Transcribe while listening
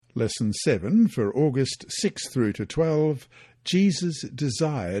Lesson 7 for August 6 through to 12, Jesus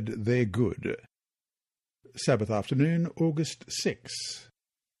desired their good. Sabbath afternoon, August 6.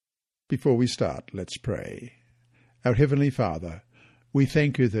 Before we start, let's pray. Our Heavenly Father, we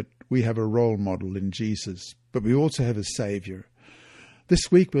thank you that we have a role model in Jesus, but we also have a Saviour.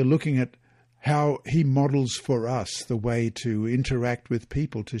 This week we're looking at how he models for us the way to interact with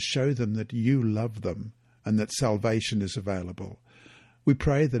people to show them that you love them and that salvation is available. We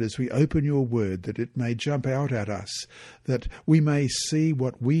pray that as we open your word, that it may jump out at us, that we may see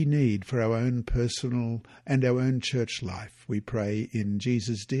what we need for our own personal and our own church life. We pray in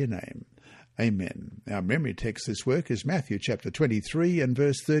Jesus' dear name. Amen. Our memory text this week is Matthew chapter 23 and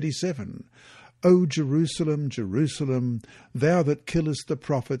verse 37. O Jerusalem, Jerusalem, thou that killest the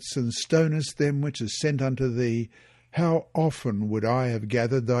prophets and stonest them which are sent unto thee, how often would I have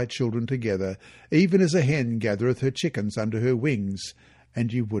gathered thy children together, even as a hen gathereth her chickens under her wings,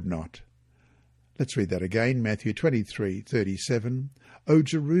 and you would not. Let's read that again, Matthew 23:37. O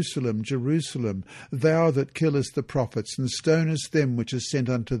Jerusalem, Jerusalem, thou that killest the prophets and stonest them which are sent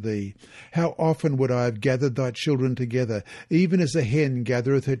unto thee, how often would I have gathered thy children together, even as a hen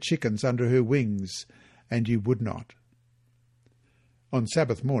gathereth her chickens under her wings, and you would not. On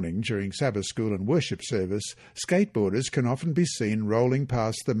Sabbath morning, during Sabbath school and worship service, skateboarders can often be seen rolling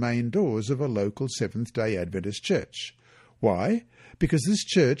past the main doors of a local Seventh-day Adventist church. Why? Because this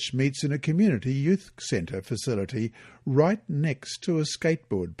church meets in a community youth centre facility right next to a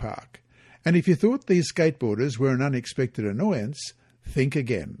skateboard park. And if you thought these skateboarders were an unexpected annoyance, think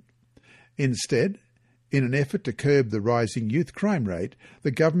again. Instead, in an effort to curb the rising youth crime rate,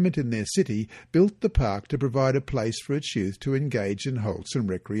 the government in their city built the park to provide a place for its youth to engage in wholesome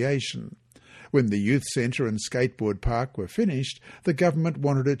recreation. When the youth centre and skateboard park were finished, the government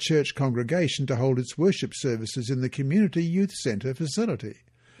wanted a church congregation to hold its worship services in the community youth centre facility.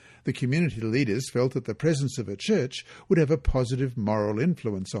 The community leaders felt that the presence of a church would have a positive moral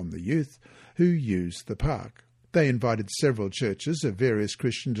influence on the youth who used the park. They invited several churches of various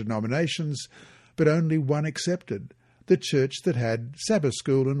Christian denominations, but only one accepted, the church that had Sabbath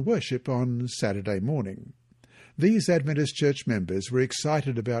school and worship on Saturday morning. These Adventist church members were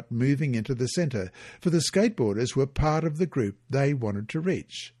excited about moving into the centre, for the skateboarders were part of the group they wanted to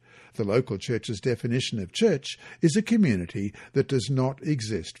reach. The local church's definition of church is a community that does not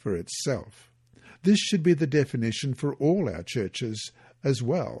exist for itself. This should be the definition for all our churches as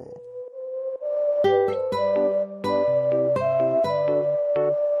well.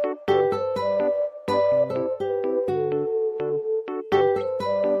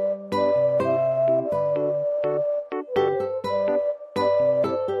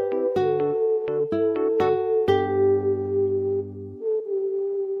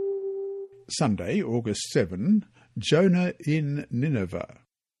 Sunday, August 7, Jonah in Nineveh.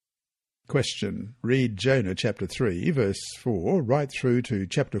 Question. Read Jonah chapter 3, verse 4, right through to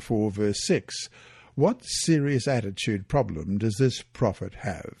chapter 4, verse 6. What serious attitude problem does this prophet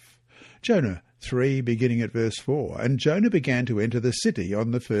have? Jonah 3, beginning at verse 4. And Jonah began to enter the city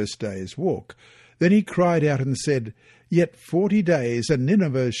on the first day's walk. Then he cried out and said, Yet 40 days, and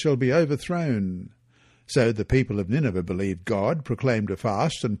Nineveh shall be overthrown. So the people of Nineveh believed God, proclaimed a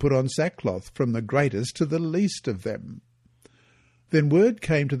fast, and put on sackcloth from the greatest to the least of them. Then word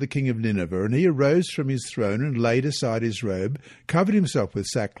came to the king of Nineveh, and he arose from his throne and laid aside his robe, covered himself with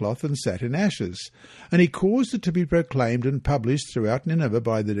sackcloth, and sat in ashes. And he caused it to be proclaimed and published throughout Nineveh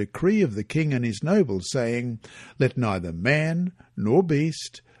by the decree of the king and his nobles, saying, Let neither man, nor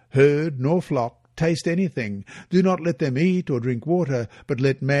beast, herd, nor flock taste anything. Do not let them eat or drink water, but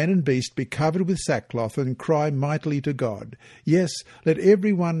let man and beast be covered with sackcloth and cry mightily to God. Yes, let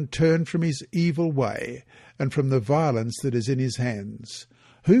every one turn from his evil way and from the violence that is in his hands.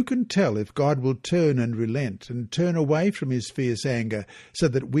 Who can tell if God will turn and relent and turn away from his fierce anger so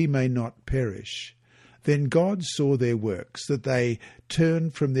that we may not perish? Then God saw their works, that they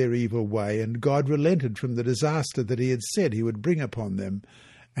turned from their evil way, and God relented from the disaster that he had said he would bring upon them,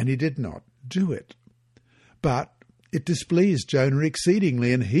 and he did not do it. But it displeased Jonah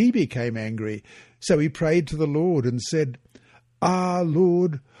exceedingly, and he became angry. So he prayed to the Lord and said, Ah,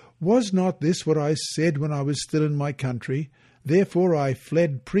 Lord, was not this what I said when I was still in my country? Therefore I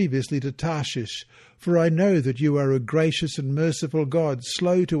fled previously to Tarshish, for I know that you are a gracious and merciful God,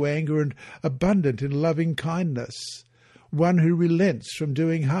 slow to anger and abundant in loving kindness, one who relents from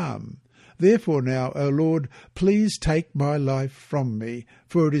doing harm. Therefore now, O Lord, please take my life from me,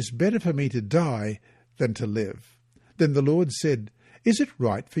 for it is better for me to die than to live. Then the Lord said, Is it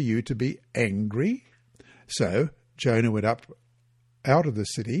right for you to be angry? So Jonah went up out of the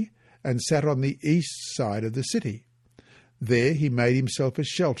city and sat on the east side of the city. There he made himself a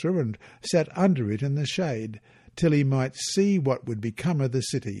shelter and sat under it in the shade, till he might see what would become of the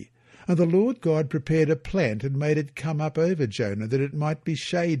city. And the Lord God prepared a plant and made it come up over Jonah, that it might be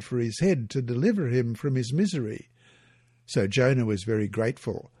shade for his head to deliver him from his misery. So Jonah was very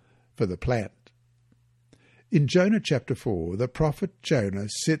grateful for the plant. In Jonah chapter 4, the prophet Jonah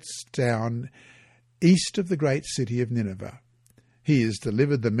sits down east of the great city of Nineveh. He is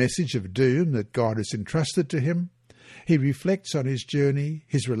delivered the message of doom that God has entrusted to him. He reflects on his journey,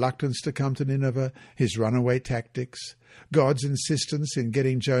 his reluctance to come to Nineveh, his runaway tactics, God's insistence in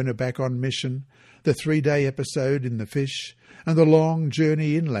getting Jonah back on mission, the 3-day episode in the fish, and the long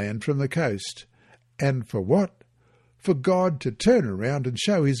journey inland from the coast. And for what? For God to turn around and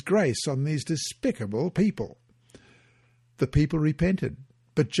show his grace on these despicable people. The people repented,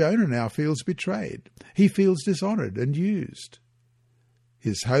 but Jonah now feels betrayed. He feels dishonoured and used.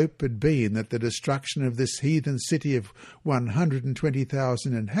 His hope had been that the destruction of this heathen city of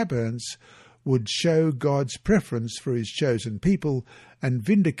 120,000 inhabitants would show God's preference for his chosen people and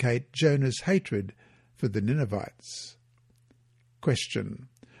vindicate Jonah's hatred for the Ninevites. Question.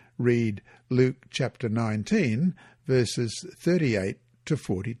 Read Luke chapter 19, verses 38 to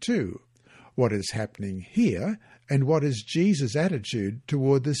 42. What is happening here, and what is Jesus' attitude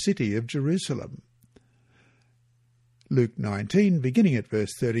toward the city of Jerusalem? Luke 19, beginning at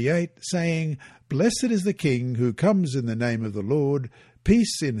verse 38, saying, "Blessed is the King who comes in the name of the Lord,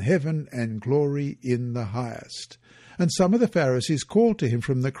 peace in heaven and glory in the highest." And some of the Pharisees called to him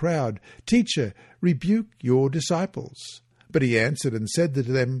from the crowd, "Teacher, rebuke your disciples." But he answered and said to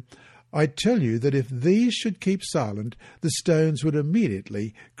them, "I tell you that if these should keep silent, the stones would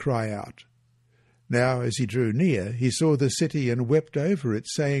immediately cry out." Now as he drew near, he saw the city and wept over it,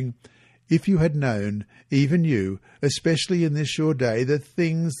 saying, "If you had known, even you, especially in this your day, the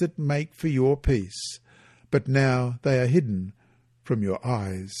things that make for your peace, but now they are hidden from your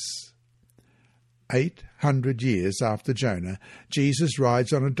eyes." 800 years after Jonah, Jesus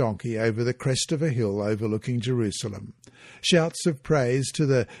rides on a donkey over the crest of a hill overlooking Jerusalem. Shouts of praise to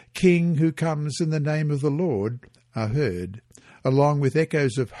the King who comes in the name of the Lord are heard, along with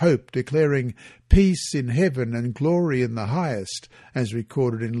echoes of hope declaring peace in heaven and glory in the highest, as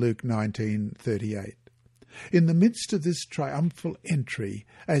recorded in Luke 19:38. In the midst of this triumphal entry,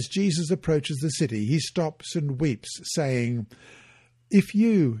 as Jesus approaches the city, he stops and weeps, saying, "If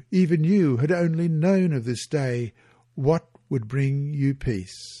you, even you, had only known of this day, what would bring you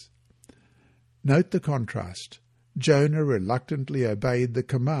peace?" Note the contrast. Jonah reluctantly obeyed the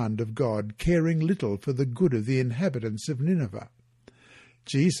command of God, caring little for the good of the inhabitants of Nineveh.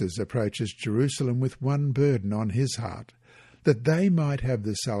 Jesus approaches Jerusalem with one burden on his heart, that they might have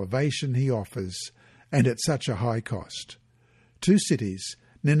the salvation he offers, and at such a high cost. 2 cities,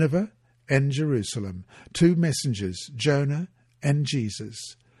 Nineveh and Jerusalem, 2 messengers, Jonah and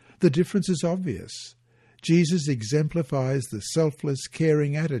Jesus. The difference is obvious. Jesus exemplifies the selfless,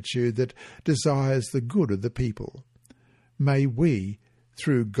 caring attitude that desires the good of the people. May we,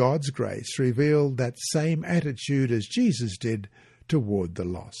 through God's grace, reveal that same attitude as Jesus did toward the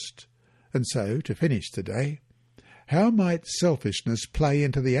lost. And so, to finish today, how might selfishness play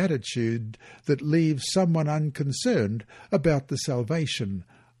into the attitude that leaves someone unconcerned about the salvation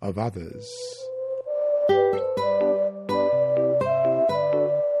of others?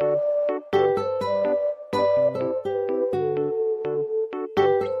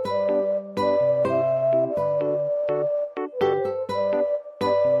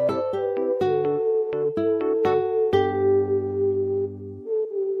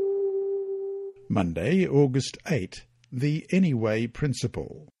 Monday, August 8. The Anyway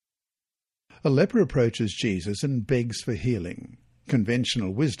Principle. A leper approaches Jesus and begs for healing.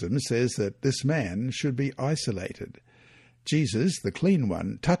 Conventional wisdom says that this man should be isolated. Jesus, the clean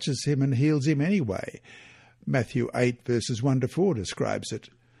one, touches him and heals him anyway. Matthew 8, verses 1 to 4 describes it.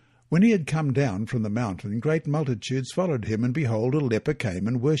 When he had come down from the mountain, great multitudes followed him, and behold, a leper came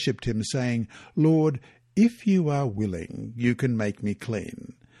and worshipped him, saying, "Lord, if you are willing, you can make me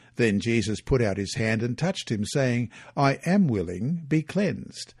clean." Then Jesus put out his hand and touched him, saying, "I am willing, be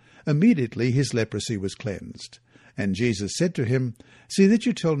cleansed." Immediately his leprosy was cleansed. And Jesus said to him, "See that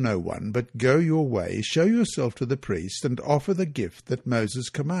you tell no one, but go your way, show yourself to the priest, and offer the gift that Moses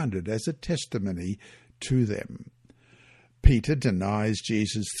commanded as a testimony to them." Peter denies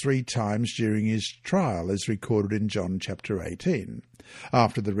Jesus 3 times during his trial, as recorded in John chapter 18.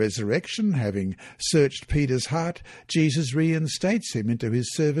 After the resurrection, having searched Peter's heart, Jesus reinstates him into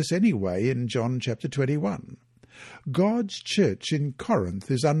his service anyway in John chapter 21. God's church in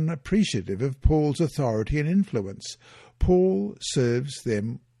Corinth is unappreciative of Paul's authority and influence. Paul serves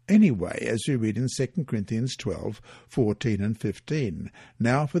them anyway, as we read in 2 Corinthians 12:14 and 15.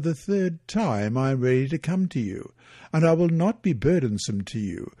 Now for the third time I am ready to come to you, and I will not be burdensome to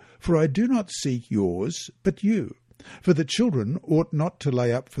you, for I do not seek yours, but you. For the children ought not to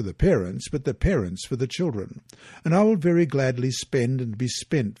lay up for the parents, but the parents for the children. And I will very gladly spend and be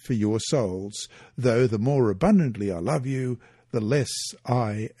spent for your souls, though the more abundantly I love you, the less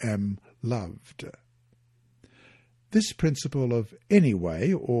I am loved. This principle of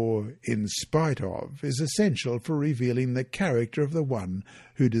anyway, or in spite of, is essential for revealing the character of the one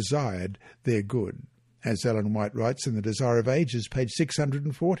who desired their good. As Ellen White writes in The Desire of Ages, page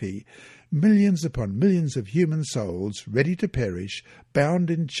 640, millions upon millions of human souls, ready to perish,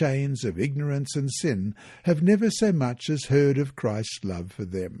 bound in chains of ignorance and sin, have never so much as heard of Christ's love for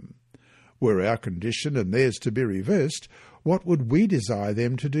them. Were our condition and theirs to be reversed, what would we desire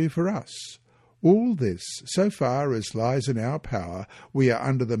them to do for us? All this, so far as lies in our power, we are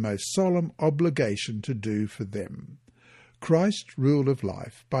under the most solemn obligation to do for them. Christ's rule of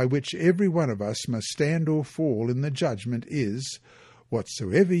life, by which every one of us must stand or fall in the judgment, is,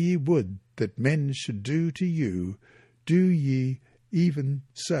 whatsoever ye would that men should do to you, do ye even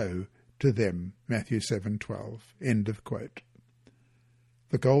so to them. Matthew 7:12. End of quote.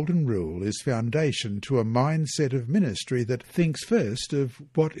 The Golden Rule is foundation to a mindset of ministry that thinks first of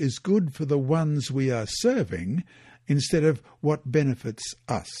what is good for the ones we are serving instead of what benefits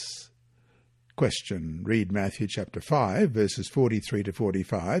us. Question. Read Matthew chapter 5, verses 43 to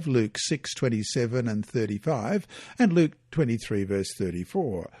 45, Luke 6:27 and 35, and Luke 23, verse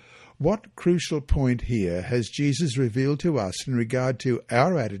 34. What crucial point here has Jesus revealed to us in regard to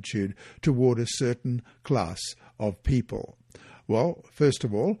our attitude toward a certain class of people? Well, first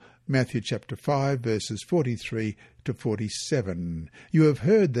of all, Matthew chapter 5, verses 43 to 47. You have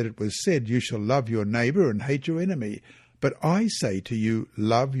heard that it was said, you shall love your neighbour and hate your enemy. But I say to you,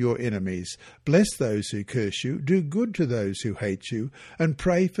 love your enemies, bless those who curse you, do good to those who hate you, and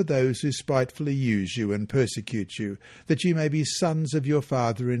pray for those who spitefully use you and persecute you, that you may be sons of your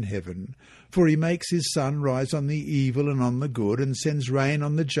Father in heaven. For he makes his sun rise on the evil and on the good, and sends rain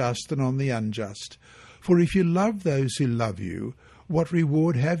on the just and on the unjust. For if you love those who love you, what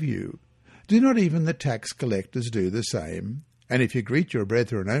reward have you? Do not even the tax collectors do the same? And if you greet your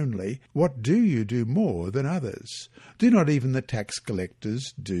brethren only, what do you do more than others? Do not even the tax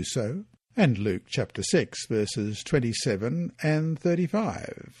collectors do so? And Luke chapter 6, verses 27 and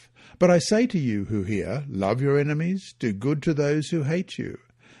 35. But I say to you who hear, love your enemies, do good to those who hate you.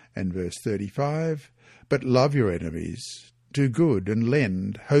 And verse 35, but love your enemies, do good and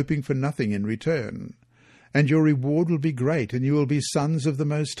lend, hoping for nothing in return. And your reward will be great, and you will be sons of the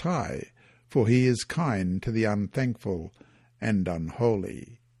Most High, for he is kind to the unthankful and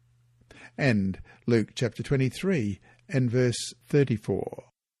unholy. And Luke chapter 23 and verse 34.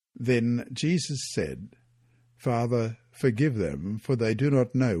 Then Jesus said, Father, forgive them, for they do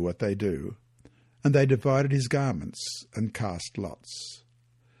not know what they do. And they divided his garments and cast lots.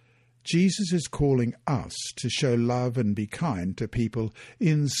 Jesus is calling us to show love and be kind to people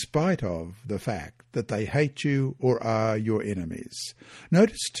in spite of the fact that they hate you or are your enemies.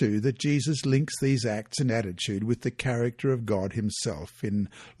 Notice too that Jesus links these acts and attitude with the character of God himself in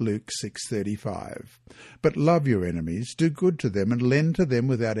Luke 6:35. But love your enemies, do good to them, and lend to them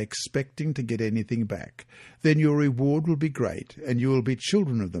without expecting to get anything back. Then your reward will be great, and you will be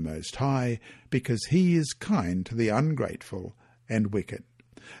children of the Most High, because he is kind to the ungrateful and wicked.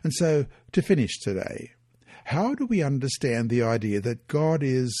 And so, to finish today, how do we understand the idea that God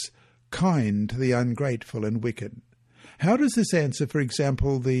is kind to the ungrateful and wicked? How does this answer, for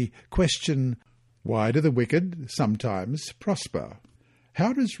example, the question, why do the wicked sometimes prosper?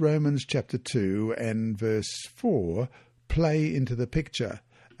 How does Romans chapter 2 and verse 4 play into the picture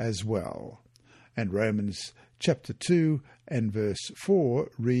as well? And Romans chapter 2 and verse 4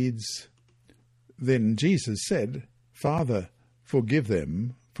 reads, Then Jesus said, Father, forgive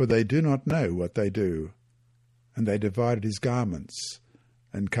them, for they do not know what they do. And they divided his garments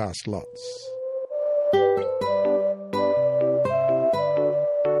and cast lots.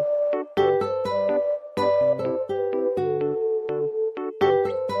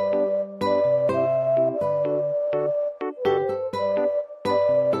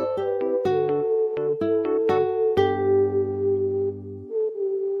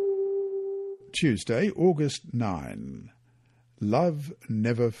 Tuesday, August 9. Love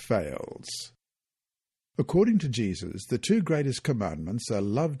never fails. According to Jesus, the two greatest commandments are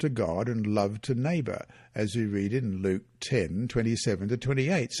love to God and love to neighbour, as we read in Luke 10:27 to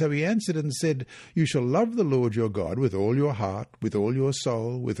 28. So he answered and said, You shall love the Lord your God with all your heart, with all your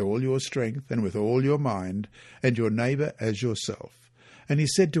soul, with all your strength, and with all your mind, and your neighbour as yourself. And he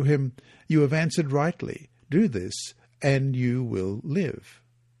said to him, "You have answered rightly. Do this, and you will live."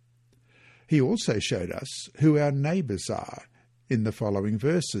 He also showed us who our neighbours are in the following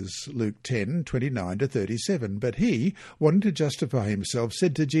verses, Luke 10:29-37. But he, wanting to justify himself,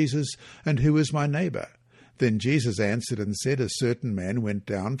 said to Jesus, "And who is my neighbour?" Then Jesus answered and said, "A certain man went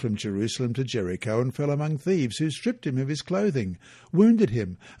down from Jerusalem to Jericho and fell among thieves, who stripped him of his clothing, wounded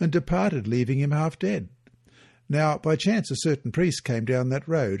him, and departed, leaving him half dead. Now by chance a certain priest came down that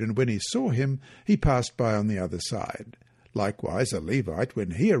road, and when he saw him, he passed by on the other side. Likewise a Levite,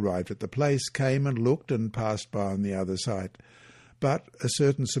 when he arrived at the place, came and looked and passed by on the other side. But a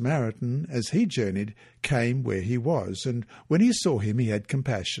certain Samaritan, as he journeyed, came where he was, and when he saw him, he had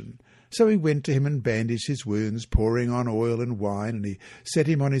compassion. So he went to him and bandaged his wounds, pouring on oil and wine, and he set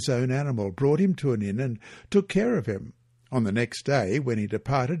him on his own animal, brought him to an inn, and took care of him. On the next day, when he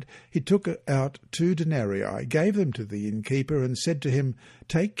departed, he took out 2 denarii, gave them to the innkeeper, and said to him,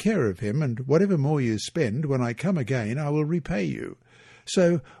 "Take care of him, and whatever more you spend, when I come again, I will repay you."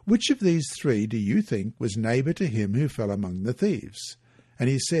 So which of these 3 do you think was neighbour to him who fell among the thieves? And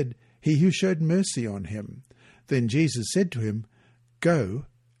he said, "He who showed mercy on him." Then Jesus said to him, "Go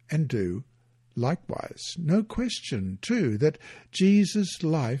and do likewise." No question, too, that Jesus'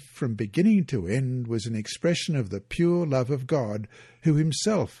 life from beginning to end was an expression of the pure love of God, who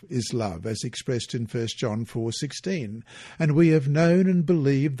himself is love, as expressed in 1 John 4:16. And we have known and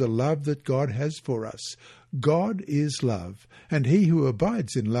believed the love that God has for us. God is love, and he who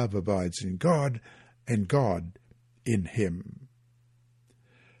abides in love abides in God, and God in him.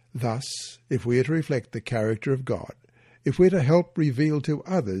 Thus, if we are to reflect the character of God, if we're to help reveal to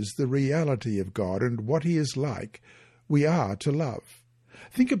others the reality of God and what he is like, we are to love.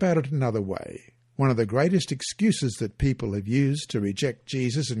 Think about it another way. One of the greatest excuses that people have used to reject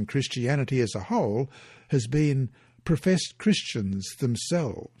Jesus and Christianity as a whole has been professed Christians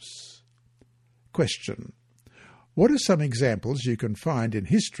themselves. Question: what are some examples you can find in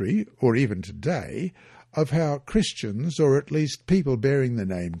history, or even today, of how Christians, or at least people bearing the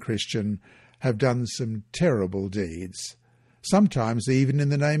name Christian, have done some terrible deeds, sometimes even in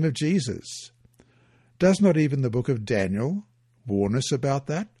the name of Jesus? Does not even the book of Daniel warn us about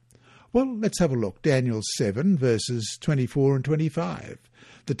that? Well, let's have a look. Daniel 7, verses 24 and 25.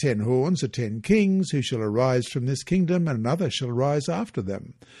 "The 10 horns are 10 kings who shall arise from this kingdom, and another shall rise after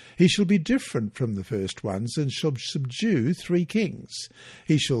them. He shall be different from the first ones, and shall subdue 3 kings.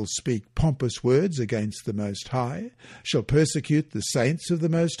 He shall speak pompous words against the Most High, shall persecute the saints of the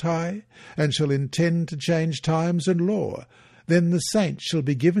Most High, and shall intend to change times and law. Then the saints shall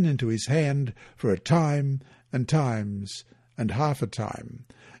be given into his hand for a time, and times, and half a time."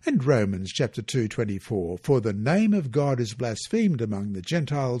 And Romans chapter 2:24, "For the name of God is blasphemed among the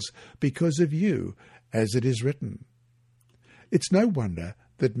Gentiles because of you, as it is written." It's no wonder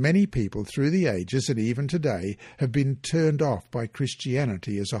that many people through the ages and even today have been turned off by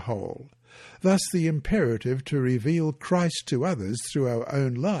Christianity as a whole. Thus the imperative to reveal Christ to others through our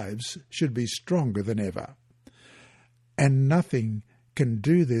own lives should be stronger than ever. And nothing can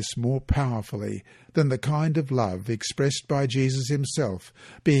do this more powerfully than the kind of love expressed by Jesus himself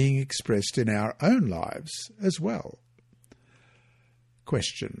being expressed in our own lives as well.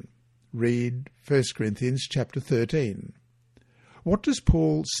 Question: read 1 Corinthians chapter 13. What does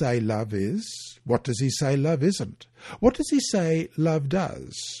Paul say love is? What does he say love isn't? What does he say love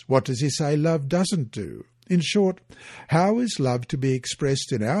does? What does he say love doesn't do? In short, how is love to be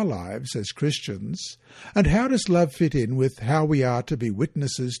expressed in our lives as Christians, and how does love fit in with how we are to be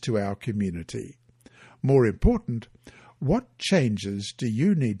witnesses to our community? More important, what changes do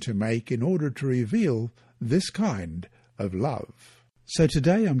you need to make in order to reveal this kind of love? So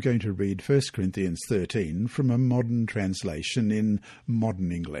today I'm going to read 1 Corinthians 13 from a modern translation in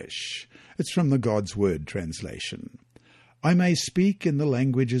modern English. It's from the God's Word translation. "I may speak in the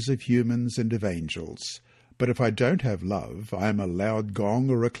languages of humans and of angels, but if I don't have love, I am a loud gong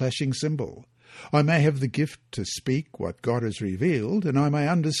or a clashing cymbal. I may have the gift to speak what God has revealed, and I may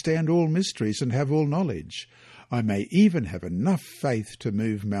understand all mysteries and have all knowledge. I may even have enough faith to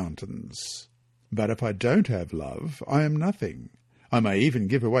move mountains. But if I don't have love, I am nothing. I may even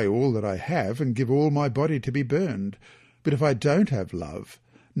give away all that I have and give all my body to be burned. But if I don't have love,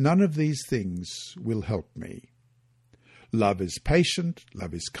 none of these things will help me. Love is patient,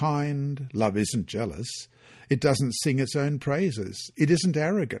 love is kind, love isn't jealous. It doesn't sing its own praises. It isn't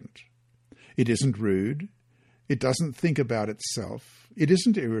arrogant. It isn't rude. It doesn't think about itself. It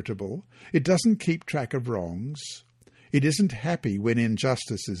isn't irritable. It doesn't keep track of wrongs. It isn't happy when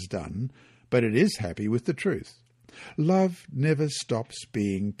injustice is done, but it is happy with the truth. Love never stops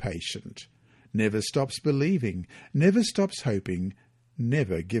being patient, never stops believing, never stops hoping,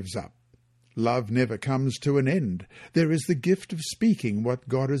 never gives up. Love never comes to an end. There is the gift of speaking what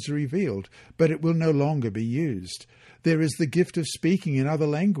God has revealed, but it will no longer be used. There is the gift of speaking in other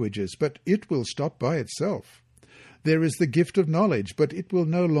languages, but it will stop by itself. There is the gift of knowledge, but it will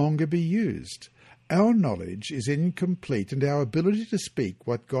no longer be used. Our knowledge is incomplete, and our ability to speak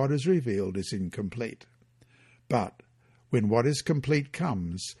what God has revealed is incomplete. But when what is complete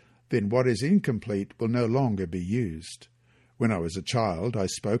comes, then what is incomplete will no longer be used. When I was a child, I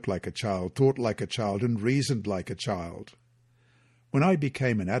spoke like a child, thought like a child, and reasoned like a child. When I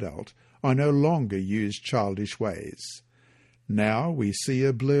became an adult, I no longer used childish ways. Now we see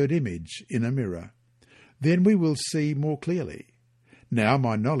a blurred image in a mirror. Then we will see more clearly. Now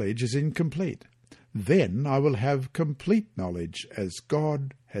my knowledge is incomplete. Then I will have complete knowledge, as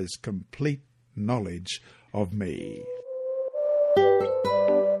God has complete knowledge of me.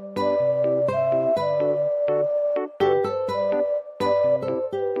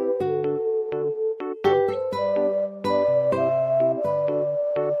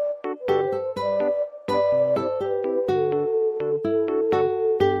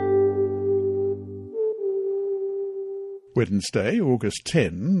 Wednesday, August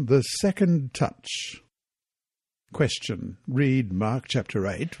 10, the second touch. Question. Read Mark chapter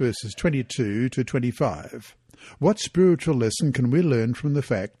 8, verses 22 to 25. What spiritual lesson can we learn from the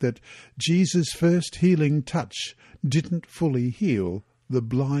fact that Jesus' first healing touch didn't fully heal the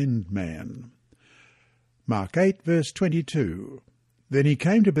blind man? Mark 8, verse 22. Then he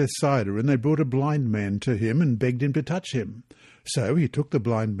came to Bethsaida, and they brought a blind man to him and begged him to touch him. So he took the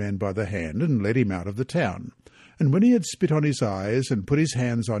blind man by the hand and led him out of the town. And when he had spit on his eyes and put his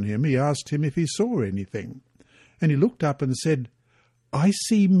hands on him, he asked him if he saw anything. And he looked up and said, "I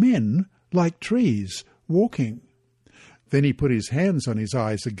see men like trees walking." Then he put his hands on his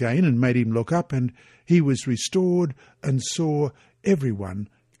eyes again and made him look up, and he was restored and saw everyone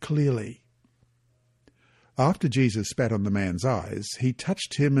clearly. After Jesus spat on the man's eyes, he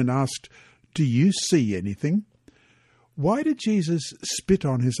touched him and asked, "Do you see anything?" Why did Jesus spit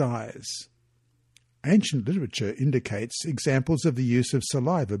on his eyes? Ancient literature indicates examples of the use of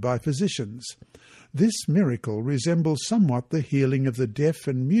saliva by physicians. This miracle resembles somewhat the healing of the deaf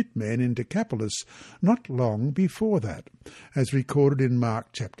and mute man in Decapolis not long before that, as recorded in Mark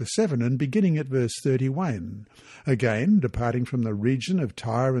chapter 7 and beginning at verse 31. Again, departing from the region of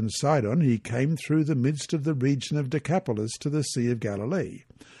Tyre and Sidon, he came through the midst of the region of Decapolis to the Sea of Galilee.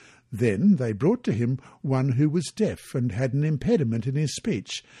 Then they brought to him one who was deaf and had an impediment in his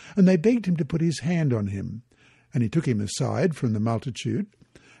speech, and they begged him to put his hand on him. And he took him aside from the multitude,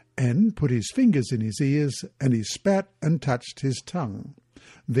 and put his fingers in his ears, and he spat and touched his tongue.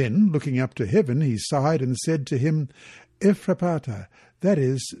 Then, looking up to heaven, he sighed and said to him, "Ephraphata," that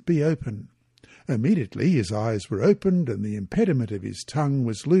is, "be open." Immediately his eyes were opened, and the impediment of his tongue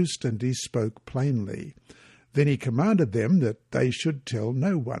was loosed, and he spoke plainly. Then he commanded them that they should tell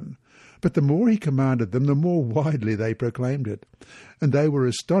no one. But the more he commanded them, the more widely they proclaimed it. And they were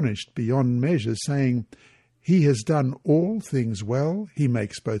astonished beyond measure, saying, "He has done all things well. He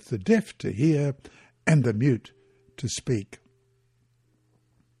makes both the deaf to hear and the mute to speak."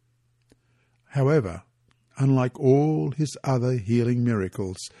 However, unlike all his other healing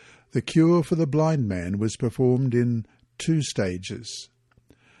miracles, the cure for the blind man was performed in 2 stages.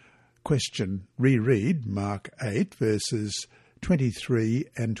 Question. Reread Mark 8, verses 23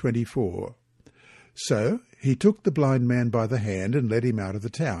 and 24. So he took the blind man by the hand and led him out of the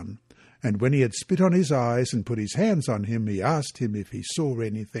town. And when he had spit on his eyes and put his hands on him, he asked him if he saw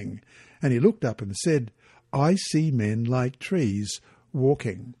anything. And he looked up and said, "I see men like trees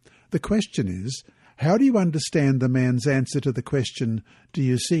walking." The question is, how do you understand the man's answer to the question, "Do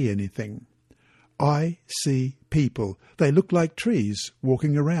you see anything?" I see people. They look like trees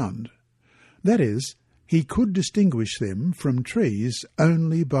walking around. That is, he could distinguish them from trees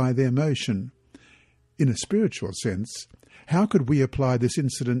only by their motion. In a spiritual sense, how could we apply this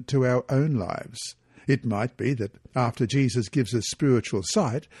incident to our own lives? It might be that after Jesus gives us spiritual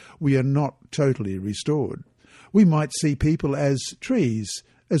sight, we are not totally restored. We might see people as trees,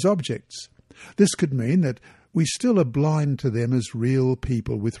 as objects. This could mean that we still are blind to them as real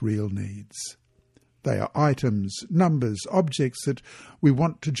people with real needs. They are items, numbers, objects that we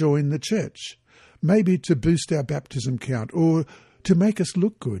want to join the church, maybe to boost our baptism count or to make us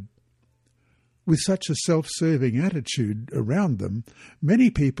look good. With such a self-serving attitude around them,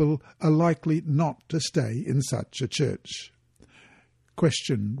 many people are likely not to stay in such a church.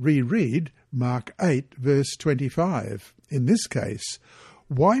 Question. Reread Mark 8, verse 25. In this case,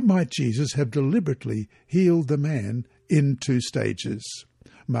 why might Jesus have deliberately healed the man in 2 stages?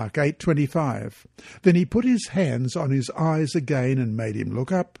 Mark 8:25. Then he put his hands on his eyes again and made him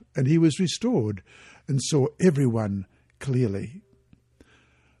look up, and he was restored and saw everyone clearly.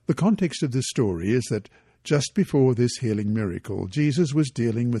 The context of this story is that just before this healing miracle, Jesus was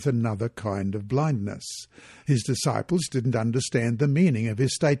dealing with another kind of blindness. His disciples didn't understand the meaning of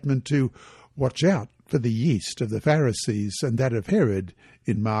his statement to watch out for the yeast of the Pharisees and that of Herod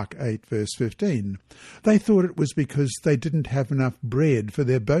in Mark 8 verse 15. They thought it was because they didn't have enough bread for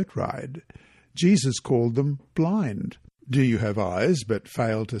their boat ride. Jesus called them blind. Do you have eyes but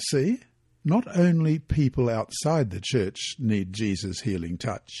fail to see? Not only people outside the church need Jesus' healing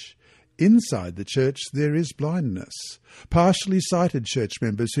touch. Inside the church there is blindness. Partially sighted church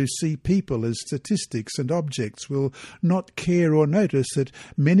members who see people as statistics and objects will not care or notice that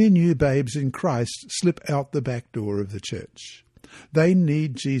many new babes in Christ slip out the back door of the church. They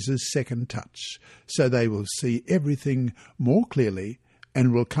need Jesus' second touch, so they will see everything more clearly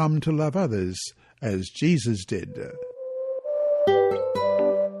and will come to love others as Jesus did.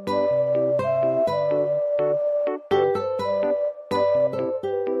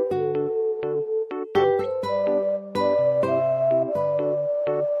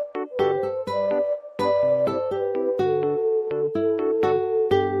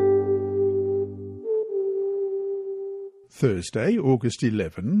 Thursday, August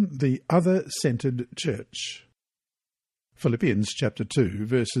 11, the other-centred church. Philippians chapter 2,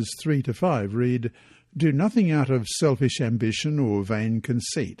 verses 3 to 5 read, "Do nothing out of selfish ambition or vain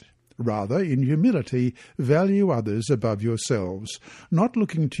conceit. Rather, in humility, value others above yourselves, not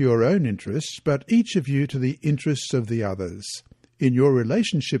looking to your own interests, but each of you to the interests of the others. In your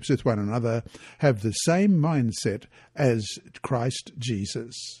relationships with one another, have the same mindset as Christ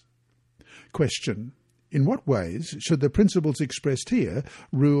Jesus." Question: in what ways should the principles expressed here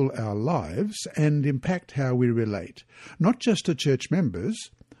rule our lives and impact how we relate, not just to church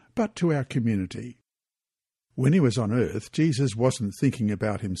members, but to our community? When he was on earth, Jesus wasn't thinking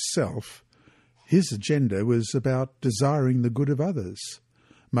about himself. His agenda was about desiring the good of others.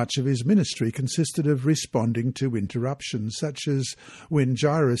 Much of his ministry consisted of responding to interruptions, such as when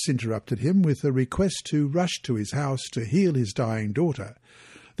Jairus interrupted him with a request to rush to his house to heal his dying daughter.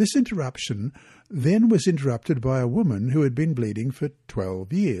 This interruption then was interrupted by a woman who had been bleeding for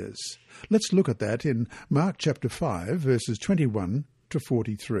 12 years. Let's look at that in Mark chapter 5, verses 21 to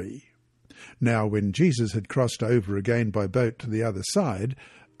 43. Now when Jesus had crossed over again by boat to the other side,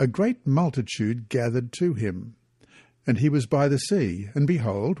 a great multitude gathered to him. And he was by the sea, and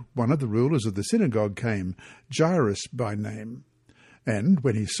behold, one of the rulers of the synagogue came, Jairus by name. And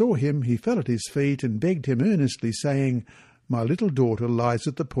when he saw him, he fell at his feet and begged him earnestly, saying, "My little daughter lies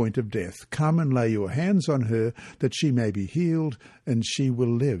at the point of death. Come and lay your hands on her, that she may be healed, and she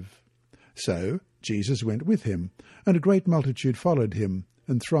will live." So Jesus went with him, and a great multitude followed him,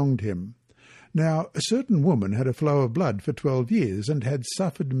 and thronged him. Now a certain woman had a flow of blood for 12 years, and had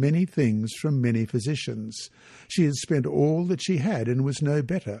suffered many things from many physicians. She had spent all that she had, and was no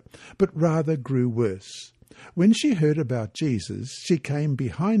better, but rather grew worse. When she heard about Jesus, she came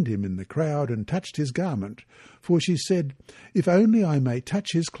behind him in the crowd and touched his garment, for she said, "If only I may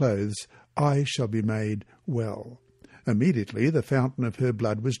touch his clothes, I shall be made well." Immediately the fountain of her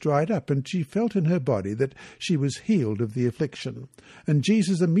blood was dried up, and she felt in her body that she was healed of the affliction. And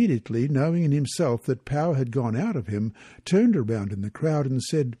Jesus immediately, knowing in himself that power had gone out of him, turned around in the crowd and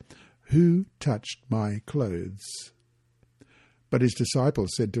said, "Who touched my clothes?" But his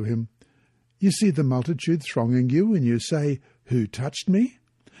disciples said to him, "You see the multitude thronging you, and you say, 'Who touched me?'"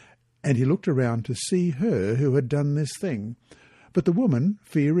 And he looked around to see her who had done this thing. But the woman,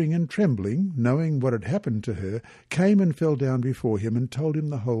 fearing and trembling, knowing what had happened to her, came and fell down before him and told him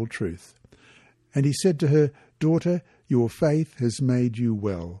the whole truth. And he said to her, "Daughter, your faith has made you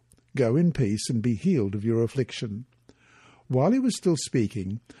well. Go in peace and be healed of your affliction." While he was still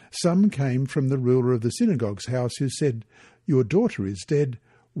speaking, some came from the ruler of the synagogue's house who said, "Your daughter is dead.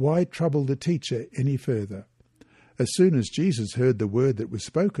 Why trouble the teacher any further?" As soon as Jesus heard the word that was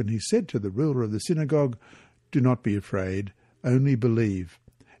spoken, he said to the ruler of the synagogue, "Do not be afraid, only believe."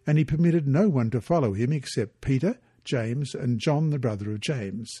 And he permitted no one to follow him except Peter, James, and John the brother of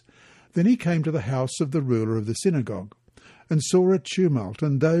James. Then he came to the house of the ruler of the synagogue, and saw a tumult,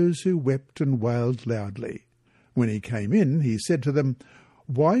 and those who wept and wailed loudly. When he came in, he said to them,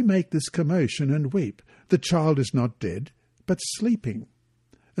 "Why make this commotion and weep? The child is not dead, but sleeping."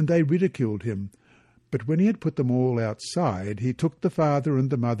 And they ridiculed him. But when he had put them all outside, he took the father and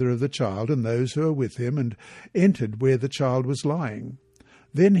the mother of the child and those who were with him, and entered where the child was lying.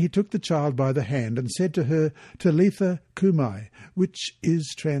 Then he took the child by the hand and said to her, "Talitha cumi," which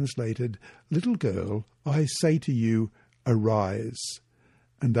is translated, "Little girl, I say to you, arise."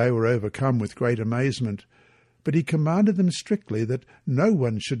 and they were overcome with great amazement. But he commanded them strictly that no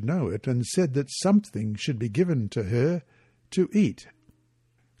one should know it, and said that something should be given to her to eat.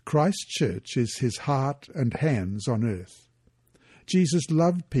 Christ's church is his heart and hands on earth. Jesus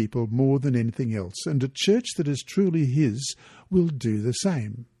loved people more than anything else, and a church that is truly his will do the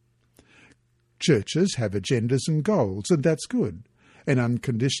same. Churches have agendas and goals, and that's good. An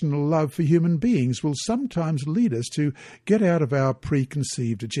unconditional love for human beings will sometimes lead us to get out of our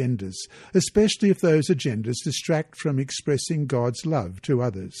preconceived agendas, especially if those agendas distract from expressing God's love to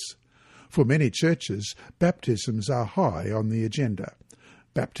others. For many churches, baptisms are high on the agenda.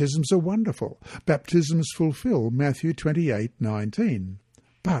 Baptisms are wonderful. Baptisms fulfill Matthew 28:19.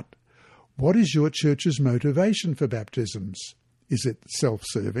 But what is your church's motivation for baptisms? Is it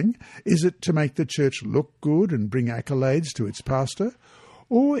self-serving? Is it to make the church look good and bring accolades to its pastor?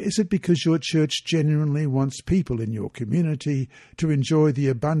 Or is it because your church genuinely wants people in your community to enjoy the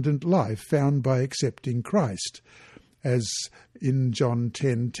abundant life found by accepting Christ, as in John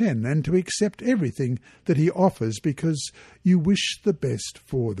 10:10, and to accept everything that he offers because you wish the best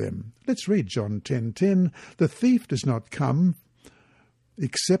for them? Let's read John 10:10. The thief does not come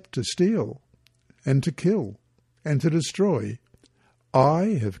except to steal and to kill and to destroy.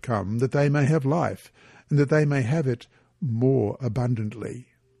 I have come that they may have life, and that they may have it more abundantly.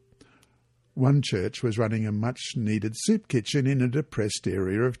 One church was running a much-needed soup kitchen in a depressed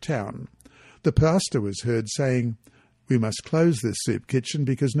area of town. The pastor was heard saying, "We must close this soup kitchen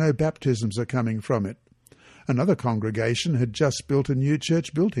because no baptisms are coming from it." Another congregation had just built a new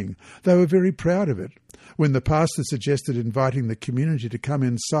church building. They were very proud of it. When the pastor suggested inviting the community to come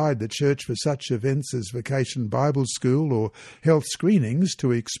inside the church for such events as Vacation Bible School or health screenings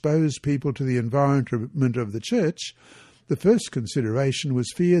to expose people to the environment of the church, the first consideration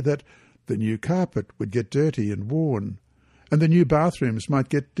was fear that the new carpet would get dirty and worn, and the new bathrooms might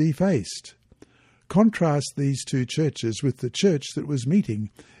get defaced. Contrast these two churches with the church that was meeting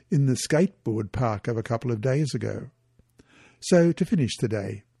in the skateboard park of a couple of days ago. So, to finish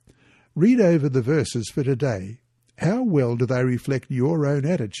today, read over the verses for today. How well do they reflect your own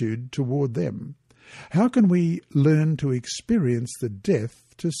attitude toward them? How can we learn to experience the death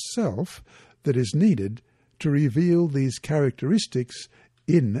to self that is needed to reveal these characteristics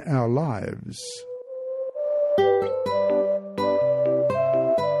in our lives?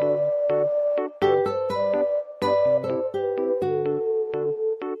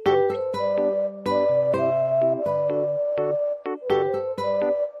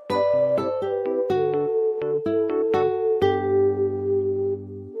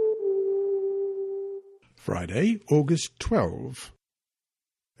 Friday, August 12.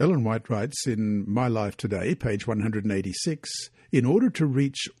 Ellen White writes in My Life Today, page 186, "In order to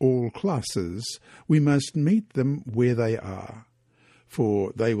reach all classes, we must meet them where they are,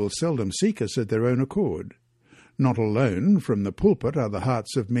 for they will seldom seek us at their own accord. Not alone from the pulpit are the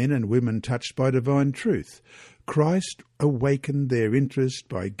hearts of men and women touched by divine truth. Christ awakened their interest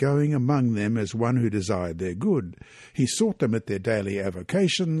by going among them as one who desired their good. He sought them at their daily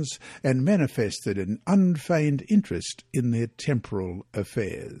avocations and manifested an unfeigned interest in their temporal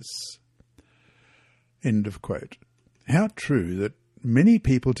affairs." End of quote. How true that many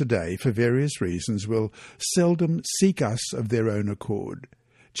people today, for various reasons, will seldom seek us of their own accord.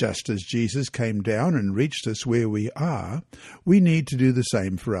 Just as Jesus came down and reached us where we are, we need to do the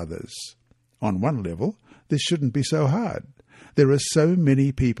same for others. On one level, this shouldn't be so hard. There are so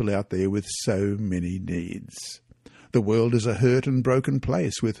many people out there with so many needs. The world is a hurt and broken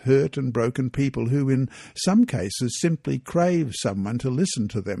place with hurt and broken people who in some cases simply crave someone to listen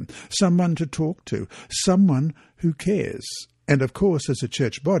to them, someone to talk to, someone who cares. And of course, as a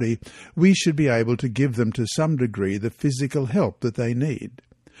church body, we should be able to give them to some degree the physical help that they need.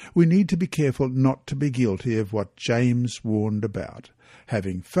 We need to be careful not to be guilty of what James warned about,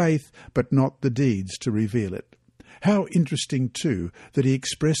 having faith but not the deeds to reveal it. How interesting, too, that he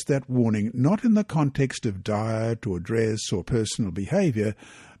expressed that warning not in the context of diet or dress or personal behaviour,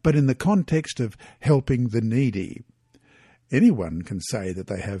 but in the context of helping the needy. Anyone can say that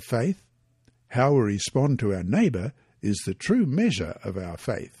they have faith. How we respond to our neighbour is the true measure of our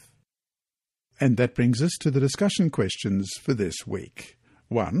faith. And that brings us to the discussion questions for this week.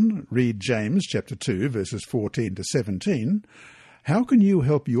 1. Read James chapter 2, verses 14 to 17. How can you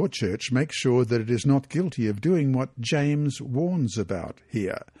help your church make sure that it is not guilty of doing what James warns about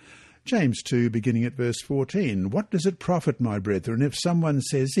here? James 2, beginning at verse 14. What does it profit, my brethren, if someone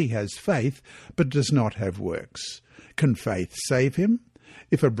says he has faith, but does not have works? Can faith save him?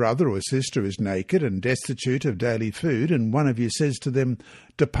 If a brother or sister is naked and destitute of daily food, and one of you says to them,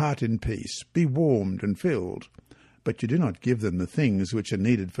 Depart in peace, be warmed and filled, but you do not give them the things which are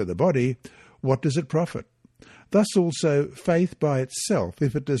needed for the body, what does it profit? Thus also faith by itself,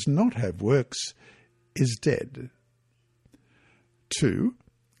 if it does not have works, is dead. 2.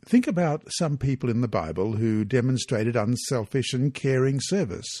 Think about some people in the Bible who demonstrated unselfish and caring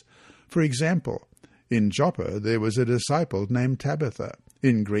service. For example, in Joppa there was a disciple named Tabitha.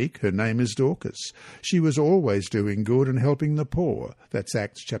 In Greek, her name is Dorcas. She was always doing good and helping the poor. That's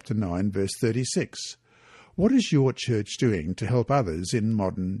Acts chapter 9, verse 36. What is your church doing to help others in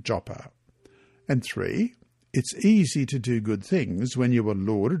modern Joppa? And 3. It's easy to do good things when you are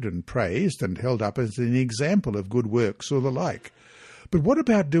lauded and praised and held up as an example of good works or the like. But what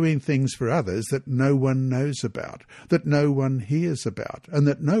about doing things for others that no one knows about, that no one hears about, and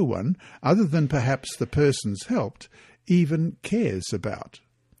that no one, other than perhaps the persons helped, even cares about?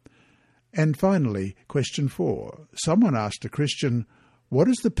 And finally, question 4. Someone asked a Christian, "What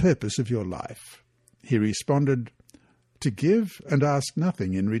is the purpose of your life?" He responded, "To give and ask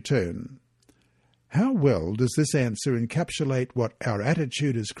nothing in return." How well does this answer encapsulate what our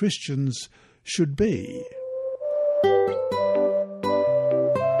attitude as Christians should be?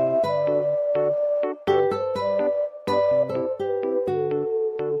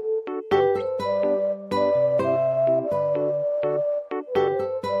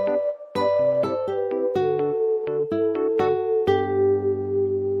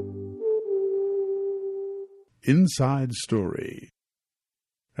 Inside Story.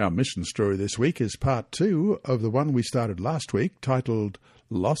 Our mission story this week is part 2 of the one we started last week, titled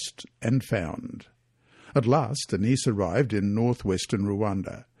Lost and Found. At last, Denise arrived in northwestern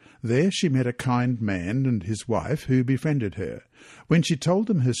Rwanda. There she met a kind man and his wife who befriended her. When she told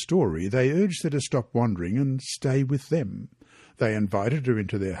them her story, they urged her to stop wandering and stay with them. They invited her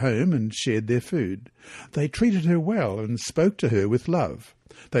into their home and shared their food. They treated her well and spoke to her with love.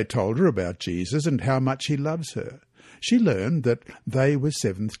 They told her about Jesus and how much he loves her. She learned that they were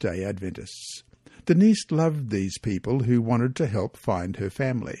Seventh-day Adventists. Denise loved these people who wanted to help find her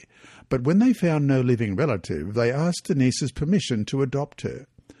family. But when they found no living relative, they asked Denise's permission to adopt her.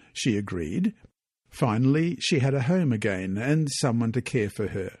 She agreed. Finally, she had a home again and someone to care for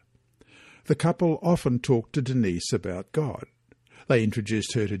her. The couple often talked to Denise about God. They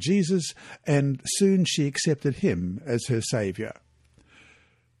introduced her to Jesus, and soon she accepted him as her saviour.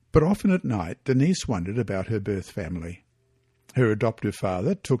 But often at night, Denise wondered about her birth family. Her adoptive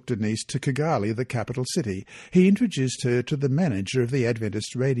father took Denise to Kigali, the capital city. He introduced her to the manager of the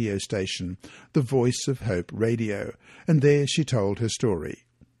Adventist radio station, the Voice of Hope Radio, and there she told her story.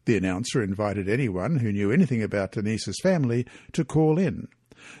 The announcer invited anyone who knew anything about Denise's family to call in.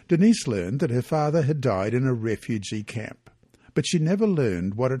 Denise learned that her father had died in a refugee camp, but she never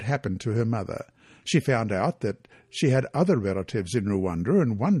learned what had happened to her mother. She found out that she had other relatives in Rwanda,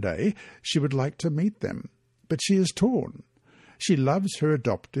 and one day she would like to meet them. But she is torn. She loves her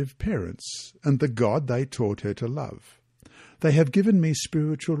adoptive parents and the God they taught her to love. They have given me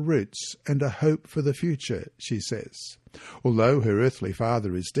spiritual roots and a hope for the future, she says. Although her earthly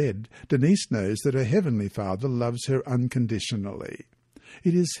father is dead, Denise knows that her heavenly Father loves her unconditionally.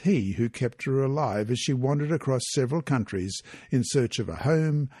 It is he who kept her alive as she wandered across several countries in search of a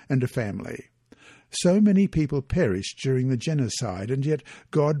home and a family. So many people perished during the genocide, and yet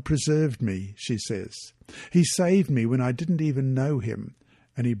God preserved me, she says. He saved me when I didn't even know him,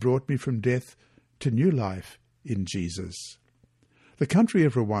 and he brought me from death to new life in Jesus. The country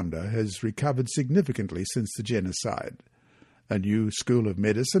of Rwanda has recovered significantly since the genocide. A new school of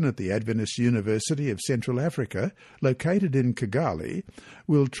medicine at the Adventist University of Central Africa, located in Kigali,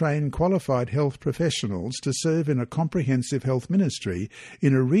 will train qualified health professionals to serve in a comprehensive health ministry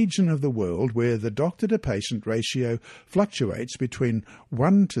in a region of the world where the doctor-to-patient ratio fluctuates between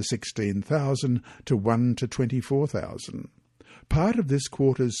 1 to 16,000 to 1 to 24,000. Part of this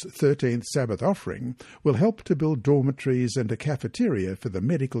quarter's 13th Sabbath offering will help to build dormitories and a cafeteria for the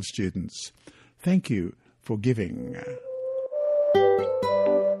medical students. Thank you for giving.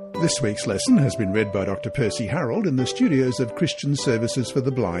 This week's lesson has been read by Dr. Percy Harold in the studios of Christian Services for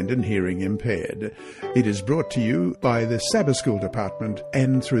the Blind and Hearing Impaired. It is brought to you by the Sabbath School Department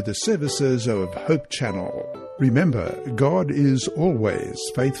and through the services of Hope Channel. Remember, God is always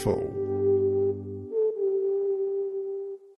faithful.